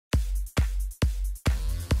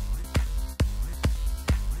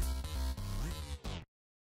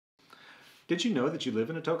Did you know that you live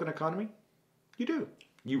in a token economy? You do.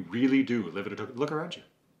 You really do live in a token. Look around you.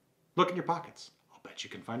 Look in your pockets. I'll bet you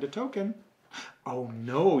can find a token. Oh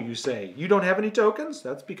no, you say. You don't have any tokens?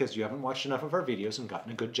 That's because you haven't watched enough of our videos and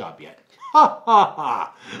gotten a good job yet. Ha ha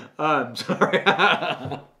ha. I'm sorry.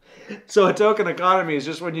 So a token economy is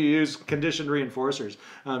just when you use conditioned reinforcers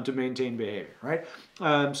to maintain behavior, right?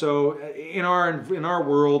 So in our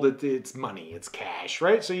world, it's money, it's cash,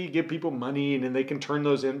 right? So you give people money and then they can turn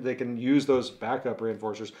those in, they can use those backup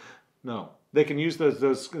reinforcers. No, they can use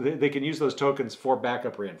they can use those tokens for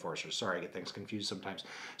backup reinforcers. Sorry, I get things confused sometimes.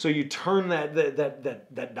 So you turn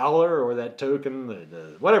that dollar or that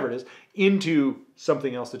token, whatever it is, into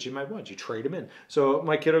something else that you might want. You trade them in. So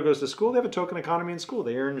my kiddo goes to school. They have a token economy in school.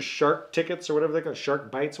 They earn shark tickets or whatever they call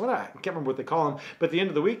shark bites. I can't remember what they call them. But at the end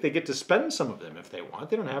of the week, they get to spend some of them if they want.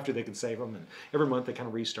 They don't have to. They can save them, and every month they kind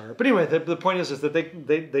of restart. But anyway, the point is that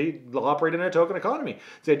they operate in a token economy.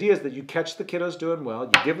 The idea is that you catch the kiddos doing well.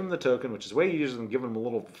 You give them the token, which is way easier than giving them a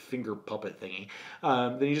little finger puppet thingy.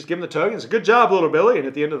 Then you just give them the token. It's a good job, little Billy. And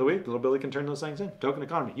at the end of the week, little Billy can turn those things in. Token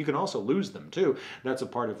economy. You can also lose them too. That's a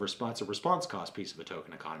part of response cost piece of the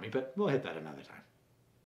token economy. But we'll hit that another time.